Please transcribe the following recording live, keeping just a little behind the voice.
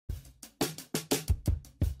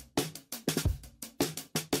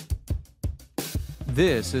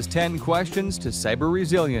This is 10 Questions to Cyber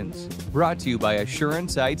Resilience, brought to you by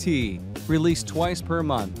Assurance IT. Released twice per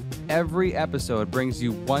month, every episode brings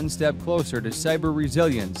you one step closer to cyber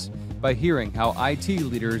resilience by hearing how IT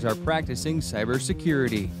leaders are practicing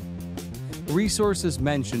cybersecurity. Resources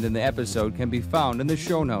mentioned in the episode can be found in the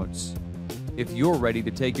show notes. If you're ready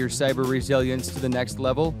to take your cyber resilience to the next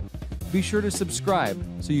level, be sure to subscribe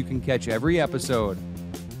so you can catch every episode.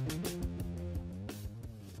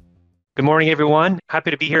 Good morning, everyone.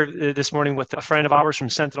 Happy to be here this morning with a friend of ours from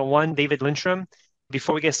SentinelOne, David Lindstrom.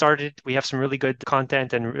 Before we get started, we have some really good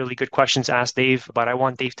content and really good questions asked Dave, but I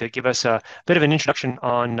want Dave to give us a bit of an introduction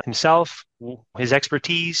on himself, his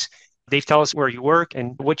expertise. Dave, tell us where you work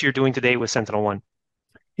and what you're doing today with SentinelOne.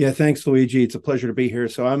 Yeah, thanks, Luigi. It's a pleasure to be here.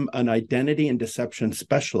 So I'm an identity and deception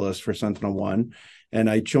specialist for SentinelOne, and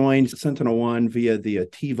I joined SentinelOne via the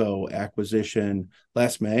Attivo acquisition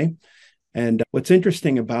last May. And what's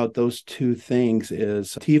interesting about those two things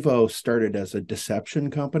is Attivo started as a deception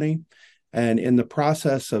company. And in the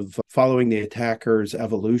process of following the attacker's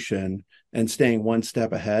evolution and staying one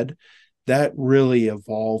step ahead, that really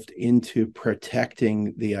evolved into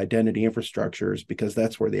protecting the identity infrastructures because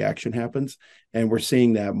that's where the action happens. And we're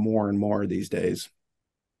seeing that more and more these days.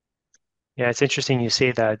 Yeah, it's interesting you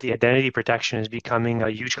say that the identity protection is becoming a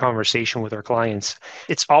huge conversation with our clients.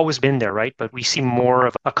 It's always been there, right? But we see more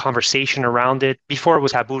of a conversation around it. Before it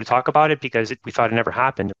was taboo to talk about it because we thought it never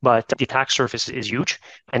happened. But the attack surface is huge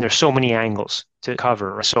and there's so many angles to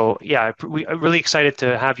cover. So yeah, I'm really excited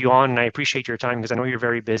to have you on and I appreciate your time because I know you're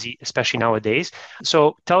very busy, especially nowadays.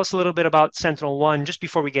 So tell us a little bit about SentinelOne just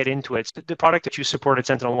before we get into it. The product that you support at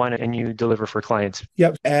SentinelOne and you deliver for clients.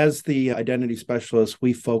 Yep. As the identity specialist,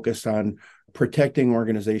 we focus on protecting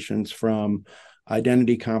organizations from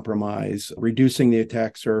identity compromise, reducing the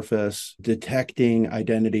attack surface, detecting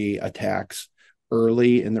identity attacks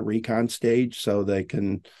early in the recon stage so they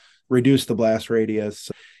can reduce the blast radius,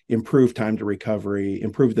 improve time to recovery,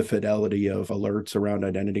 improve the fidelity of alerts around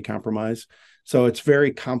identity compromise. So it's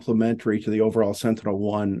very complementary to the overall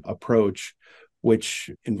SentinelOne approach, which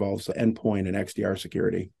involves endpoint and XDR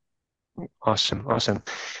security. Awesome.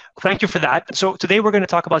 Thank you for that. So today we're going to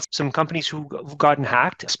talk about some companies who've gotten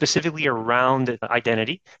hacked, specifically around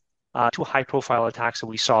identity. Two high-profile attacks that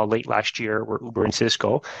we saw late last year were Uber and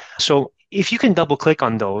Cisco. So if you can double-click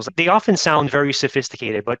on those, they often sound very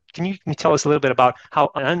sophisticated, but can you tell us a little bit about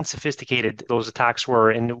how unsophisticated those attacks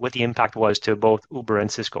were and what the impact was to both Uber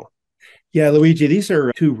and Cisco? Yeah, Luigi, these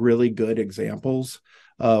are two really good examples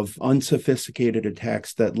of unsophisticated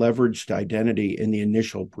attacks that leveraged identity in the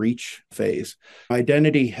initial breach phase.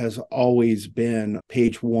 Identity has always been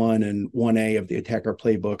page 1 and 1A of the attacker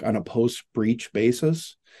playbook on a post-breach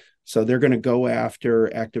basis. So they're going to go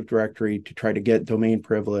after Active Directory to try to get domain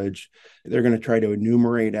privilege. They're going to try to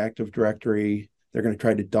enumerate Active Directory. They're going to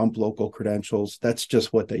try to dump local credentials. That's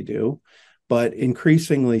just what they do. But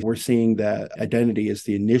increasingly, we're seeing that identity is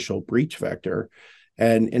the initial breach vector.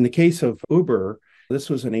 And in the case of Uber, this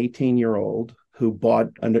was an 18-year-old who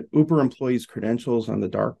bought an Uber employee's credentials on the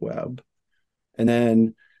dark web and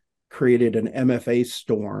then created an MFA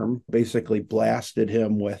storm, basically blasted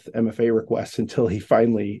him with MFA requests until he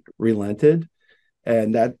finally relented.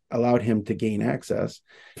 And that allowed him to gain access.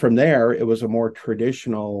 From there, it was a more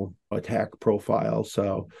traditional attack profile.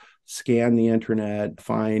 So scan the internet,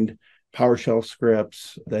 find PowerShell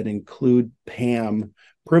scripts that include PAM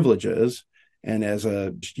privileges, and as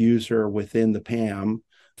a user within the PAM,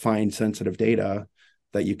 find sensitive data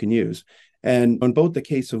that you can use. And in both the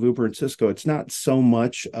case of Uber and Cisco, it's not so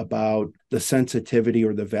much about the sensitivity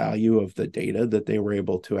or the value of the data that they were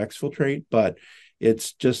able to exfiltrate, but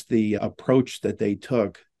it's just the approach that they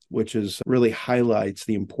took, which is really highlights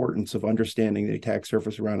the importance of understanding the attack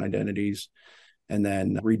surface around identities and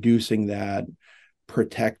then reducing that,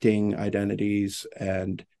 protecting identities,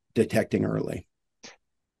 and detecting early.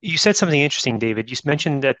 You said something interesting, David. You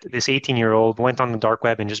mentioned that this 18-year-old went on the dark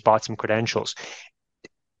web and just bought some credentials.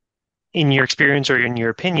 In your experience or in your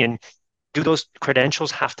opinion, do those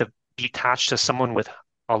credentials have to be attached to someone with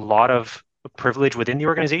a lot of privilege within the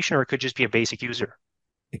organization, or it could just be a basic user?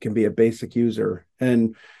 It can be a basic user.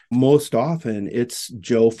 And most often it's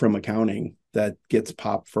Joe from accounting that gets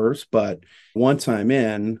popped first. But once I'm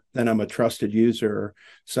in, then I'm a trusted user.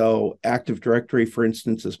 So Active Directory, for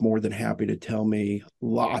instance, is more than happy to tell me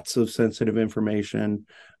lots of sensitive information.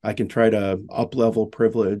 I can try to up-level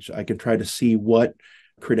privilege. I can try to see what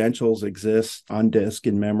credentials exist on disk,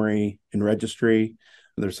 in memory, in registry.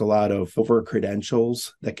 There's a lot of over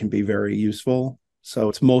credentials that can be very useful. So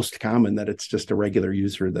it's most common that it's just a regular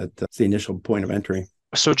user that's the initial point of entry.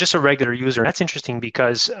 So just a regular user. That's interesting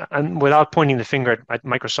because without pointing the finger at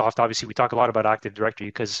Microsoft, obviously we talk a lot about Active Directory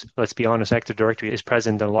because let's be honest, Active Directory is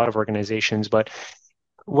present in a lot of organizations. But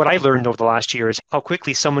what I learned over the last year is how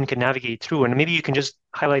quickly someone can navigate through. And maybe you can just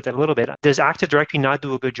highlight that a little bit. Does Active Directory not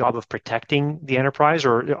do a good job of protecting the enterprise?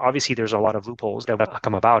 Or obviously there's a lot of loopholes that have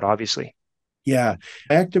come about, obviously. Yeah,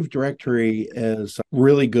 Active Directory is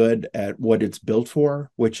really good at what it's built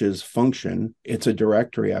for, which is function. It's a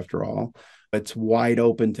directory after all. It's wide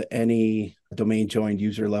open to any domain joined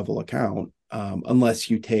user level account, unless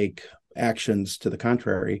you take actions to the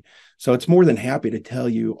contrary. So it's more than happy to tell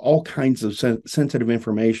you all kinds of sensitive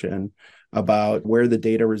information about where the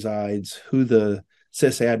data resides, who the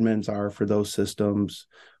sysadmins are for those systems,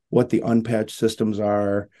 what the unpatched systems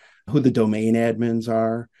are, who the domain admins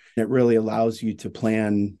are. It really allows you to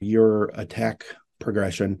plan your attack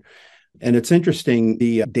progression. And it's interesting,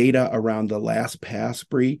 the data around the LastPass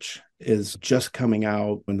breach is just coming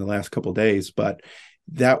out in the last couple of days, but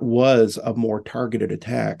that was a more targeted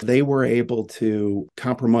attack. They were able to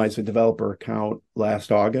compromise a developer account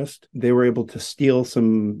last August. They were able to steal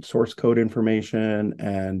some source code information,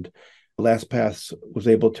 and LastPass was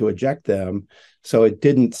able to eject them. So it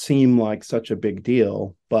didn't seem like such a big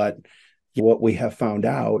deal, but what we have found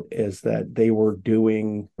out is that they were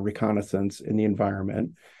doing reconnaissance in the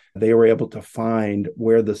environment. They were able to find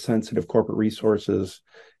where the sensitive corporate resources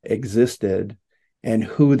existed and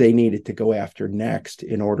who they needed to go after next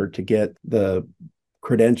in order to get the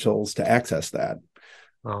credentials to access that.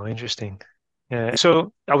 Oh, interesting.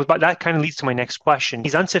 So that kind of leads to my next question.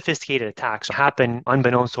 These unsophisticated attacks happen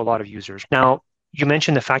unbeknownst to a lot of users. Now, you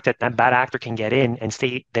mentioned the fact that that bad actor can get in and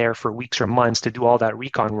stay there for weeks or months to do all that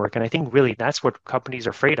recon work. And I think really that's what companies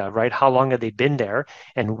are afraid of, right? How long have they been there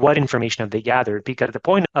and what information have they gathered? Because at the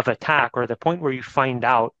point of attack or the point where you find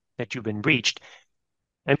out that you've been breached,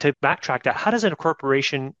 and to backtrack that, how does a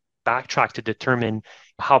corporation backtrack to determine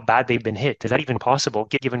how bad they've been hit? Is that even possible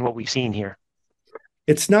given what we've seen here?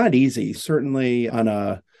 It's not easy. Certainly on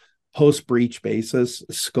a post-breach basis,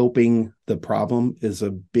 scoping the problem is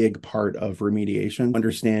a big part of remediation.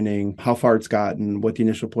 Understanding how far it's gotten, what the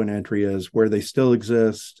initial point of entry is, where they still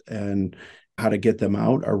exist, and how to get them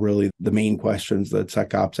out are really the main questions that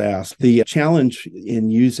SecOps ask. The challenge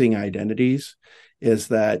in using identities is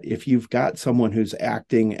that if you've got someone who's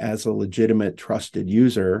acting as a legitimate trusted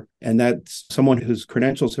user, and that's someone whose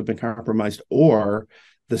credentials have been compromised, or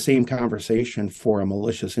the same conversation for a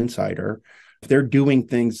malicious insider, if they're doing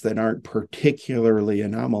things that aren't particularly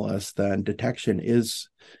anomalous, then detection is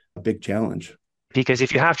a big challenge. Because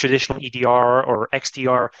if you have traditional EDR or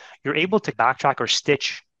XDR, you're able to backtrack or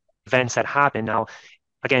stitch events that happen. Now,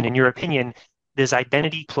 again, in your opinion, does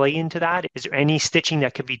identity play into that? Is there any stitching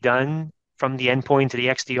that could be done from the endpoint to the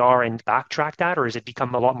XDR and backtrack that, or has it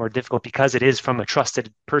become a lot more difficult because it is from a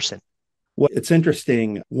trusted person? Well, it's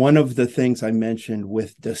interesting. One of the things I mentioned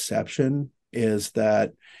with deception is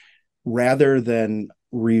that rather than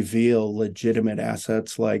reveal legitimate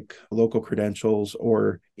assets like local credentials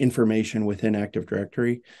or information within Active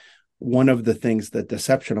Directory, one of the things that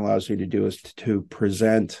deception allows you to do is to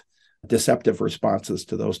present deceptive responses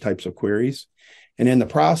to those types of queries. And in the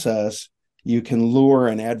process, you can lure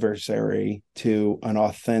an adversary to an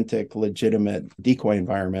authentic, legitimate decoy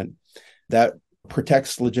environment that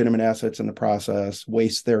protects legitimate assets in the process,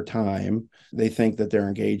 wastes their time. They think that they're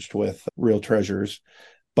engaged with real treasures.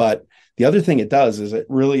 But the other thing it does is it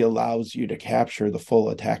really allows you to capture the full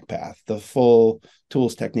attack path, the full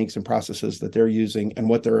tools, techniques, and processes that they're using and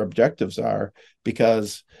what their objectives are,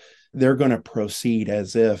 because they're going to proceed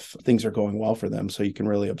as if things are going well for them. So you can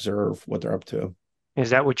really observe what they're up to.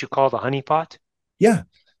 Is that what you call the honeypot? Yeah.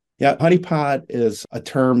 Yeah. Honeypot is a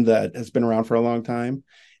term that has been around for a long time.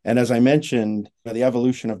 And as I mentioned, the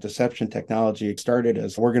evolution of deception technology started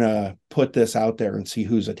as we're going to put this out there and see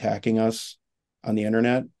who's attacking us on the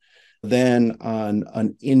internet. Then on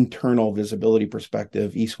an internal visibility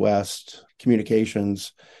perspective, east-west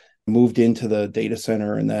communications moved into the data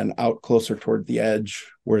center and then out closer toward the edge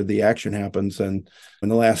where the action happens. And in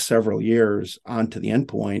the last several years onto the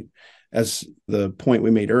endpoint, as the point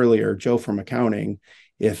we made earlier, Joe from accounting,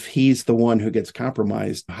 if he's the one who gets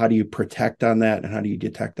compromised, how do you protect on that and how do you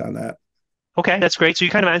detect on that? Okay, that's great. So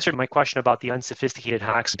you kind of answered my question about the unsophisticated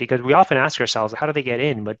hacks because we often ask ourselves, how do they get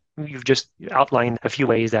in? But you've just outlined a few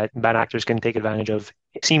ways that bad actors can take advantage of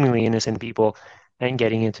seemingly innocent people and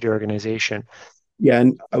getting into the organization. Yeah,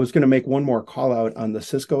 and I was going to make one more call out on the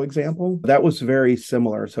Cisco example. That was very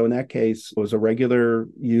similar. So in that case, it was a regular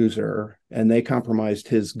user, and they compromised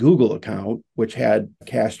his Google account, which had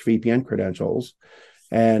cached VPN credentials.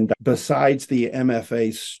 And besides the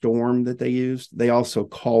MFA storm that they used, they also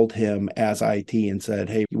called him as IT and said,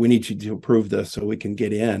 hey, we need you to approve this so we can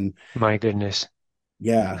get in. My goodness.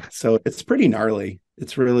 Yeah. So it's pretty gnarly.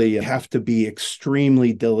 It's really, you have to be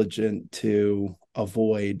extremely diligent to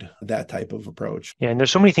avoid that type of approach. Yeah, and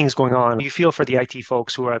there's so many things going on. You feel for the IT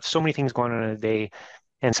folks who have so many things going on in a day,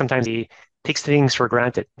 and sometimes he takes things for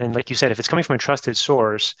granted. And like you said, if it's coming from a trusted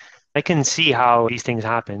source, I can see how these things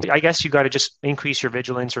happen. I guess you got to just increase your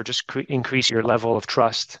vigilance or just increase your level of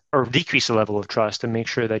trust or decrease the level of trust and make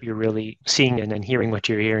sure that you're really seeing and hearing what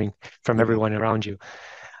you're hearing from everyone around you.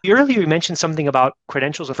 Earlier, you mentioned something about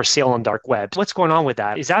credentials for sale on dark web. What's going on with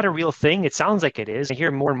that? Is that a real thing? It sounds like it is. I hear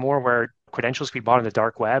more and more where credentials can be bought on the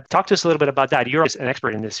dark web. Talk to us a little bit about that. You're an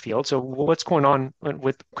expert in this field. So what's going on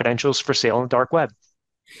with credentials for sale on the dark web?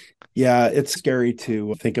 Yeah, it's scary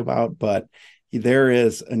to think about, but there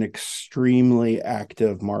is an extremely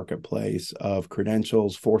active marketplace of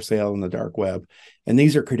credentials for sale on the dark web. And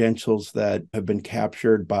these are credentials that have been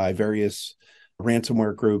captured by various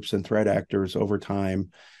ransomware groups and threat actors over time.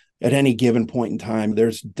 At any given point in time,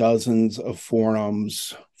 there's dozens of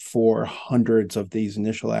forums for hundreds of these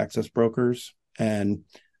initial access brokers. And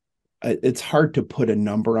it's hard to put a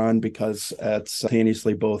number on because it's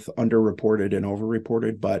simultaneously both underreported and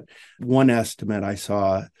overreported. But one estimate I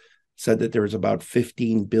saw said that there was about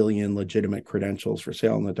 15 billion legitimate credentials for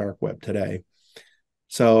sale on the dark web today.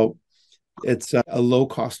 So it's a low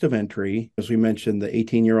cost of entry. As we mentioned, the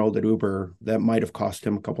 18-year-old at Uber, that might have cost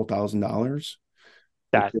him a couple $1,000s.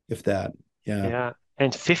 If that. Yeah. Yeah.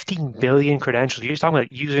 And 15 billion credentials. You're just talking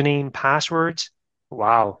about username, passwords.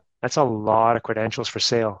 Wow. That's a lot of credentials for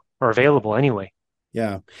sale or available anyway.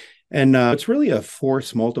 Yeah. And it's really a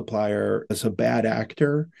force multiplier as a bad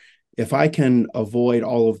actor. If I can avoid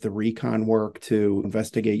all of the recon work to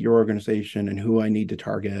investigate your organization and who I need to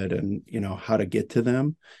target and, how to get to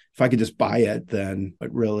them, if I could just buy it, then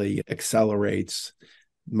it really accelerates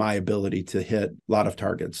my ability to hit a lot of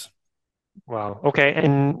targets. Wow. Okay.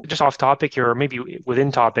 And just off topic here, or maybe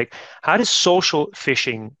within topic, how does social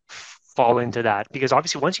phishing fall into that? Because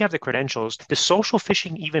obviously, once you have the credentials, does social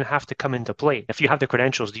phishing even have to come into play? If you have the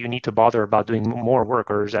credentials, do you need to bother about doing more work,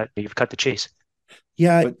 or is that you've cut the chase?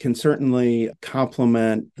 Yeah, it can certainly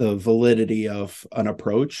complement the validity of an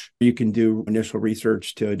approach. You can do initial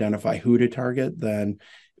research to identify who to target. Then,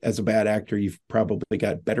 as a bad actor, you've probably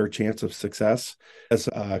got better chance of success. As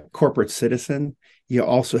a corporate citizen, you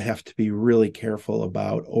also have to be really careful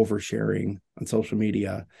about oversharing on social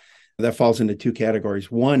media. That falls into two categories.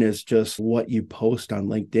 One is just what you post on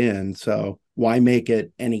LinkedIn. So why make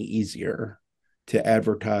it any easier to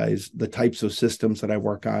advertise the types of systems that I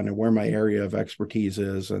work on and where my area of expertise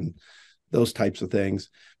is and those types of things,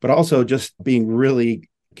 but also just being really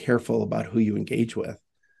careful about who you engage with.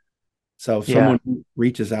 So if someone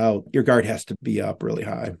reaches out, your guard has to be up really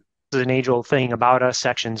high. This is an age-old thing, about us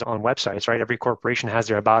sections on websites, right? Every corporation has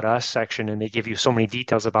their about us section, and they give you so many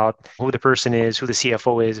details about who the person is, who the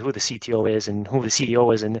CFO is, who the CTO is, and who the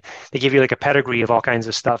CEO is. And they give you like a pedigree of all kinds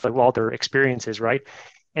of stuff, like all their experiences, right?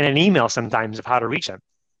 And an email sometimes of how to reach them.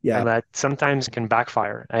 Yeah. And that sometimes can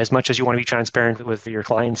backfire. As much as you want to be transparent with your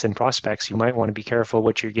clients and prospects, you might want to be careful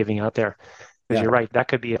what you're giving out there. Because you're right, that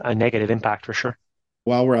could be a negative impact for sure.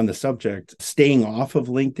 While we're on the subject, staying off of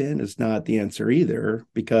LinkedIn is not the answer either,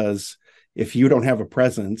 because if you don't have a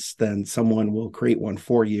presence, then someone will create one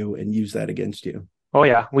for you and use that against you. Oh,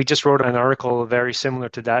 yeah. We just wrote an article very similar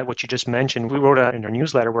to that, what you just mentioned. We wrote in our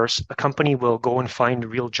newsletter where a company will go and find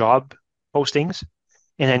real job postings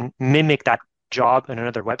and then mimic that job on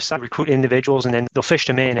another website, recruit individuals, and then they'll fish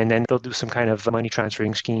them in, and then they'll do some kind of money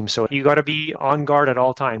transferring scheme. So you got to be on guard at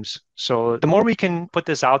all times. So the more we can put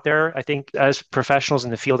this out there, I think as professionals in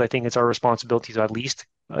the field, I think it's our responsibility to at least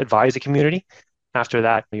advise the community. After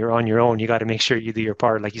that, you're on your own. You got to make sure you do your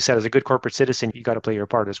part. Like you said, as a good corporate citizen, you got to play your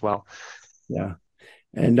part as well. Yeah.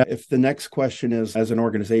 And if the next question is, as an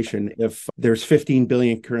organization, if there's 15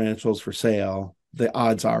 billion credentials for sale, the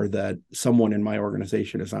odds are that someone in my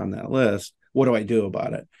organization is on that list. What do I do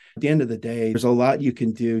about it? At the end of the day, there's a lot you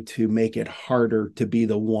can do to make it harder to be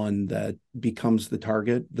the one that becomes the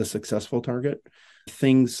target, the successful target.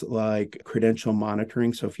 Things like credential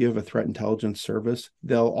monitoring. So if you have a threat intelligence service,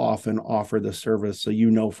 they'll often offer the service so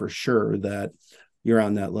you know for sure that you're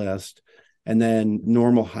on that list. And then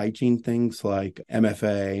normal hygiene things like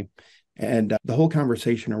MFA and the whole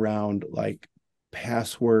conversation around like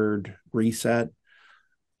password reset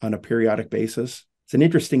on a periodic basis. It's an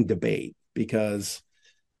interesting debate because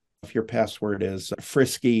if your password is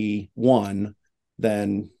frisky1,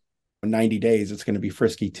 then 90 days, it's going to be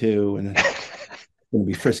frisky2 and then going to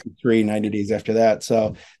be frisky 3 90 days after that.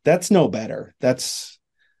 So that's no better. That's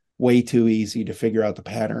way too easy to figure out the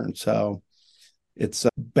pattern. So it's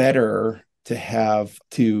better to have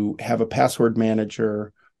a password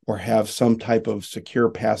manager or have some type of secure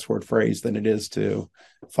password phrase than it is to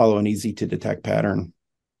follow an easy to detect pattern.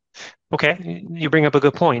 Okay, you bring up a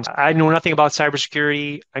good point. I know nothing about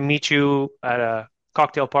cybersecurity. I meet you at a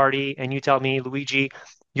cocktail party and you tell me, Luigi,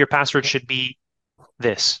 your password should be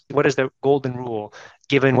this. What is the golden rule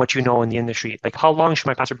given what you know in the industry? Like, how long should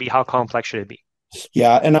my password be? How complex should it be?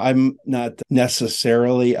 Yeah, and I'm not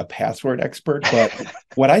necessarily a password expert, but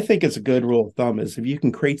what I think is a good rule of thumb is if you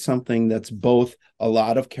can create something that's both a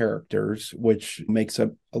lot of characters, which makes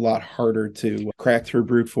it a lot harder to crack through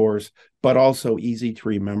brute force, but also easy to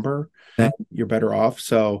remember, then you're better off.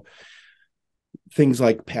 So things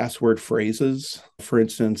like password phrases, for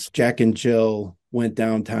instance, Jack and Jill went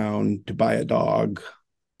downtown to buy a dog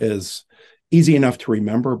is easy enough to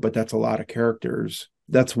remember, but that's a lot of characters.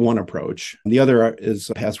 That's one approach. The other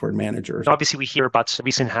is password managers. Obviously, we hear about the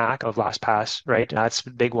recent hack of LastPass, right? That's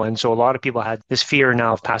the big one. So a lot of people had this fear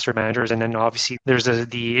now of password managers. And then obviously there's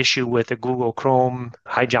the issue with the Google Chrome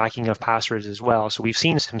hijacking of passwords as well. So we've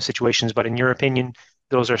seen some situations, but in your opinion,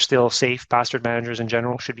 those are still safe? Password managers in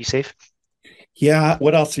general should be safe? Yeah.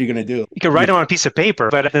 What else are you going to do? You can write them on a piece of paper,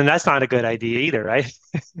 but then that's not a good idea either, right?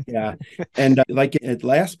 Yeah. And like at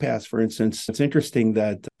LastPass, for instance, it's interesting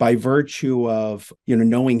that by virtue of,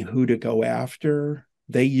 knowing who to go after,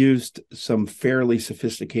 they used some fairly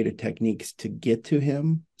sophisticated techniques to get to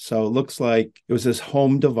him. So it looks like it was this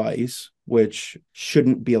home device, which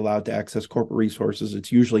shouldn't be allowed to access corporate resources.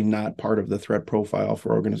 It's usually not part of the threat profile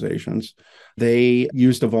for organizations. They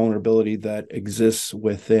used a vulnerability that exists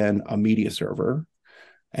within a media server.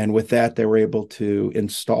 And with that, they were able to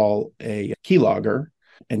install a keylogger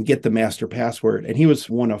and get the master password. And he was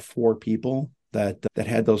one of 4 people that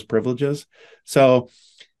had those privileges. So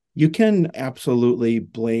you can absolutely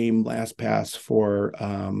blame LastPass for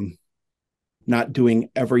not doing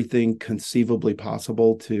everything conceivably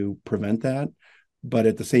possible to prevent that. But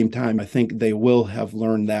at the same time, I think they will have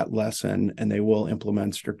learned that lesson and they will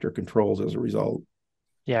implement stricter controls as a result.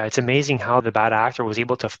 Yeah, it's amazing how the bad actor was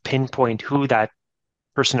able to pinpoint who that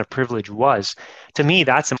person of privilege was. To me,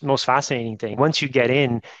 that's the most fascinating thing. Once you get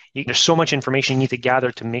in, there's so much information you need to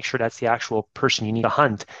gather to make sure that's the actual person you need to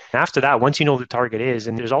hunt. And after that, once you know who the target is,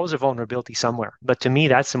 and there's always a vulnerability somewhere. But to me,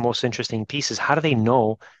 that's the most interesting piece is how do they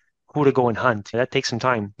know who to go and hunt? That takes some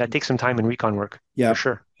time. That takes some time in recon work, Yeah, for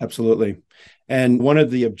sure. absolutely. And one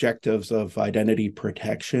of the objectives of identity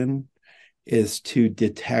protection is to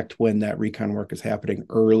detect when that recon work is happening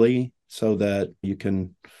early so that you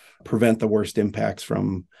can prevent the worst impacts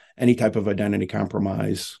from any type of identity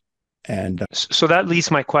compromise. And so that leads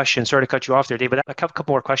to my question. Sorry to cut you off there, David. A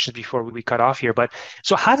couple more questions before we cut off here. But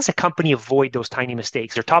so how does a company avoid those tiny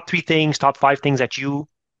mistakes? There are top 3 things, top 5 things that you,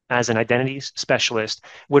 as an identities specialist,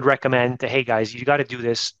 would recommend to, hey guys, you got to do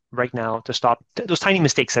this right now to stop those tiny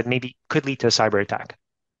mistakes that maybe could lead to a cyber attack.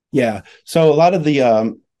 Yeah. So a lot of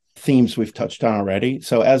the themes we've touched on already.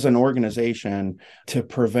 So as an organization, to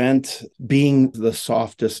prevent being the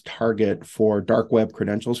softest target for dark web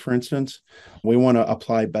credentials, for instance, we want to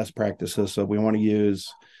apply best practices. So we want to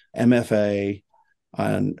use MFA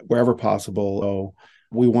on wherever possible. So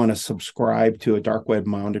we want to subscribe to a dark web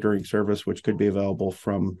monitoring service, which could be available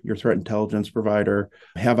from your threat intelligence provider.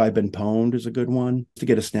 Have I been pwned is a good one to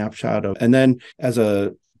get a snapshot of. And then as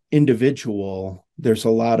a individual, there's a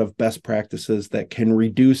lot of best practices that can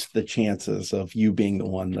reduce the chances of you being the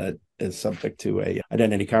one that is subject to a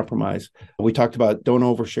identity compromise. We talked about don't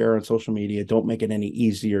overshare on social media. Don't make it any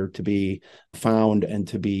easier to be found and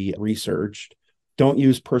to be researched. Don't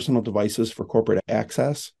use personal devices for corporate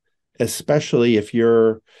access, especially if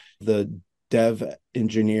you're the dev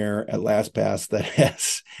engineer at LastPass that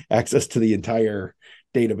has access to the entire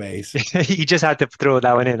database. You just had to throw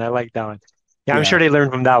that one in. I like that one. Yeah, I'm sure they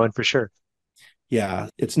learned from that one for sure. Yeah,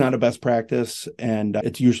 it's not a best practice, and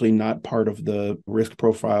it's usually not part of the risk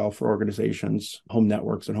profile for organizations, home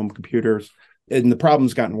networks, and home computers. And the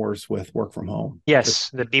problem's gotten worse with work from home.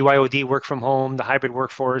 Yes, the BYOD work from home, the hybrid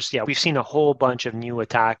workforce. Yeah, we've seen a whole bunch of new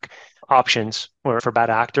attack options for bad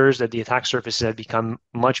actors that the attack surfaces have become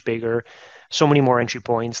much bigger, so many more entry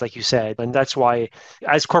points, like you said. And that's why,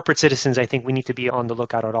 as corporate citizens, I think we need to be on the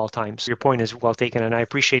lookout at all times. Your point is well taken, and I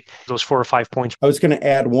appreciate those 4 or 5 points. I was going to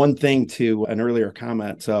add one thing to an earlier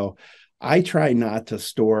comment. So I try not to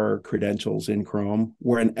store credentials in Chrome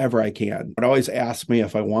whenever I can. It always asks me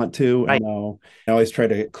if I want to. I always try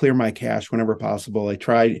to clear my cache whenever possible. I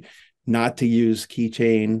try not to use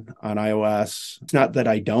Keychain on iOS. It's not that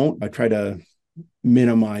I don't. I try to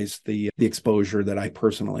minimize the exposure that I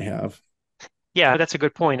personally have. Yeah, that's a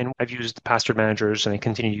good point. And I've used password managers and I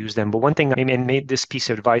continue to use them. But one thing, and made this piece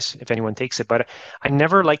of advice, if anyone takes it, but I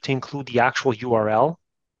never like to include the actual URL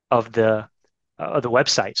of the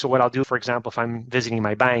website. So what I'll do, for example, if I'm visiting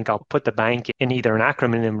my bank, I'll put the bank in either an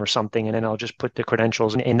acronym or something, and then I'll just put the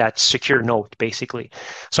credentials in that secure note, basically.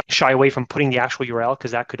 So I shy away from putting the actual URL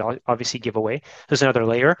because that could obviously give away. There's another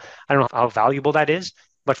layer. I don't know how valuable that is,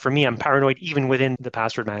 but for me, I'm paranoid even within the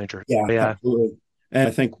password manager. Yeah, Yeah. absolutely. And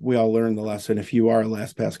I think we all learned the lesson. If you are a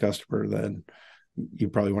LastPass customer, then you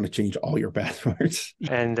probably want to change all your passwords.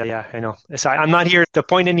 And yeah, I know. So I'm not here to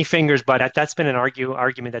point any fingers, but that's been an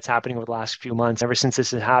argument that's happening over the last few months. Ever since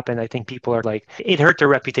this has happened, I think people are like, it hurt their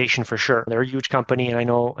reputation for sure. They're a huge company, and I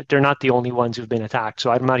know they're not the only ones who've been attacked.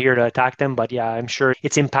 So I'm not here to attack them, but yeah, I'm sure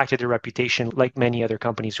it's impacted their reputation like many other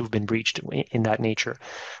companies who've been breached in that nature.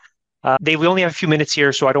 Dave, we only have a few minutes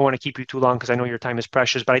here, so I don't want to keep you too long because I know your time is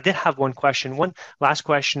precious. But I did have one last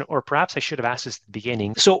question, or perhaps I should have asked this at the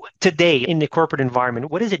beginning. So today, in the corporate environment,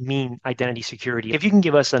 what does it mean, identity security? If you can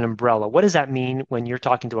give us an umbrella, what does that mean when you're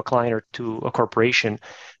talking to a client or to a corporation?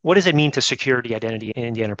 What does it mean to security identity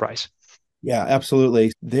in the enterprise? Yeah,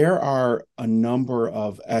 absolutely. There are a number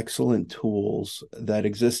of excellent tools that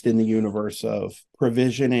exist in the universe of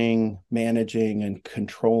provisioning, managing, and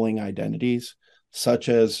controlling identities, such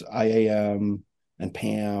as IAM and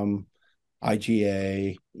PAM,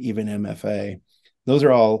 IGA, even MFA. Those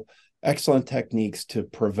are all excellent techniques to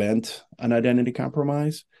prevent an identity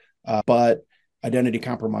compromise, but identity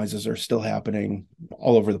compromises are still happening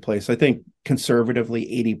all over the place. I think conservatively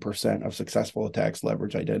 80% of successful attacks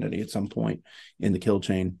leverage identity at some point in the kill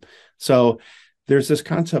chain. So there's this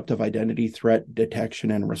concept of identity threat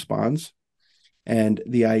detection and response. And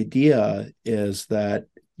the idea is that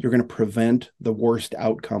you're going to prevent the worst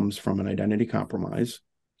outcomes from an identity compromise,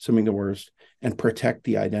 assuming the worst, and protect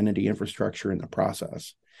the identity infrastructure in the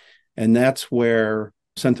process. And that's where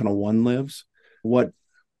SentinelOne lives. What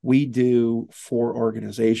we do for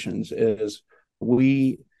organizations is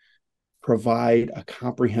we provide a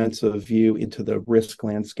comprehensive view into the risk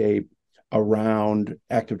landscape around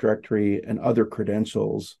Active Directory and other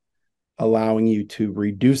credentials, allowing you to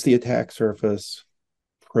reduce the attack surface,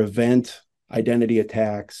 prevent identity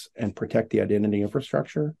attacks, and protect the identity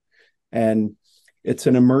infrastructure. And it's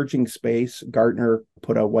an emerging space. Gartner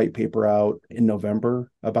put a white paper out in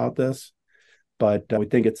November about this, but we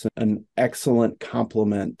think it's an excellent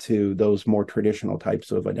complement to those more traditional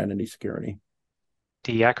types of identity security.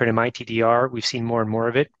 The acronym ITDR, we've seen more and more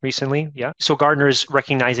of it recently. Yeah. So Gartner's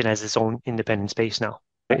recognize it as its own independent space now.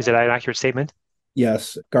 Is that an accurate statement?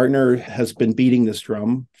 Yes. Gartner has been beating this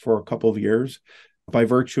drum for a couple of years. By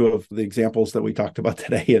virtue of the examples that we talked about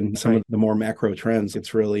today and some of the more macro trends,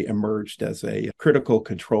 it's really emerged as a critical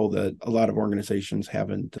control that a lot of organizations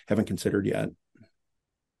haven't considered yet.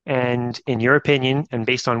 And in your opinion, and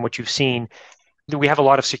based on what you've seen, we have a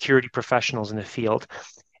lot of security professionals in the field.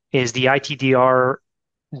 Is the ITDR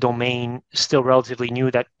domain still relatively new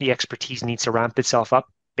that the expertise needs to ramp itself up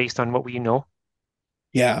based on what we know?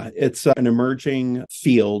 Yeah, it's an emerging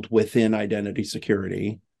field within identity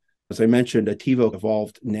security. As I mentioned, Attivo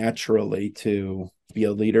evolved naturally to be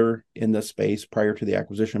a leader in this space prior to the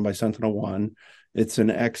acquisition by SentinelOne. It's an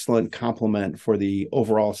excellent complement for the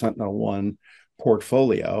overall SentinelOne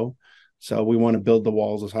portfolio. So we want to build the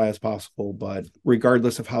walls as high as possible, but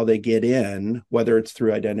regardless of how they get in, whether it's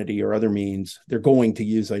through identity or other means, they're going to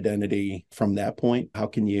use identity from that point. How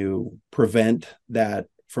can you prevent that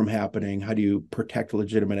from happening? How do you protect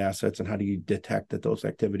legitimate assets? And how do you detect that those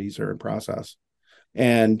activities are in process?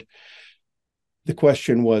 And the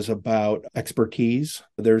question was about expertise.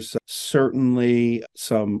 There's certainly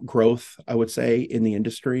some growth, I would say, in the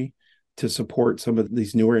industry to support some of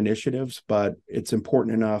these newer initiatives, but it's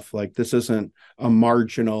important enough. Like, this isn't a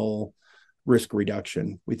marginal risk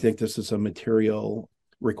reduction. We think this is a material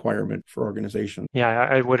requirement for organizations. Yeah,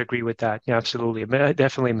 I would agree with that. Yeah, absolutely.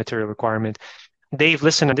 Definitely a material requirement. Dave,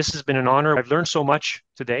 listen, this has been an honor. I've learned so much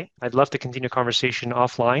today. I'd love to continue a conversation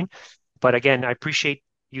offline. But again, I appreciate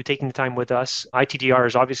you taking the time with us. ITDR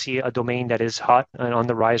is obviously a domain that is hot and on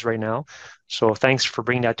the rise right now. So thanks for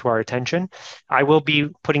bringing that to our attention. I will be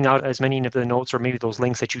putting out as many of the notes or maybe those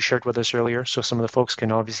links that you shared with us earlier, so some of the folks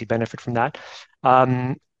can obviously benefit from that.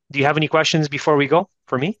 Do you have any questions before we go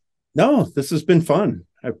for me? No, this has been fun.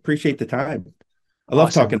 I appreciate the time. I love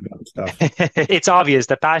Awesome. talking about stuff. It's obvious.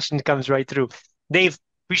 The passion comes right through. Dave,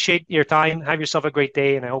 appreciate your time. Have yourself a great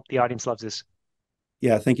day, and I hope the audience loves this.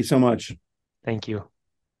 Yeah, thank you so much. Thank you.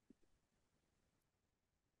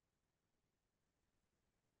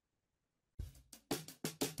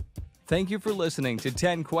 Thank you for listening to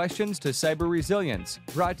 10 Questions to Cyber Resilience,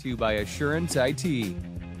 brought to you by Assurance IT.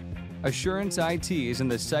 Assurance IT is in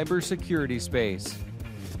the cybersecurity space,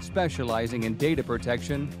 specializing in data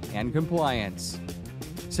protection and compliance.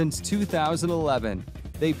 Since 2011,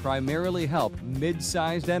 they primarily help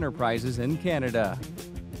mid-sized enterprises in Canada.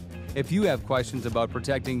 If you have questions about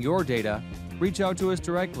protecting your data, reach out to us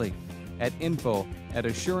directly at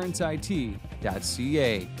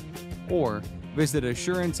info@assuranceit.ca or visit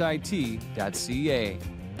assuranceit.ca.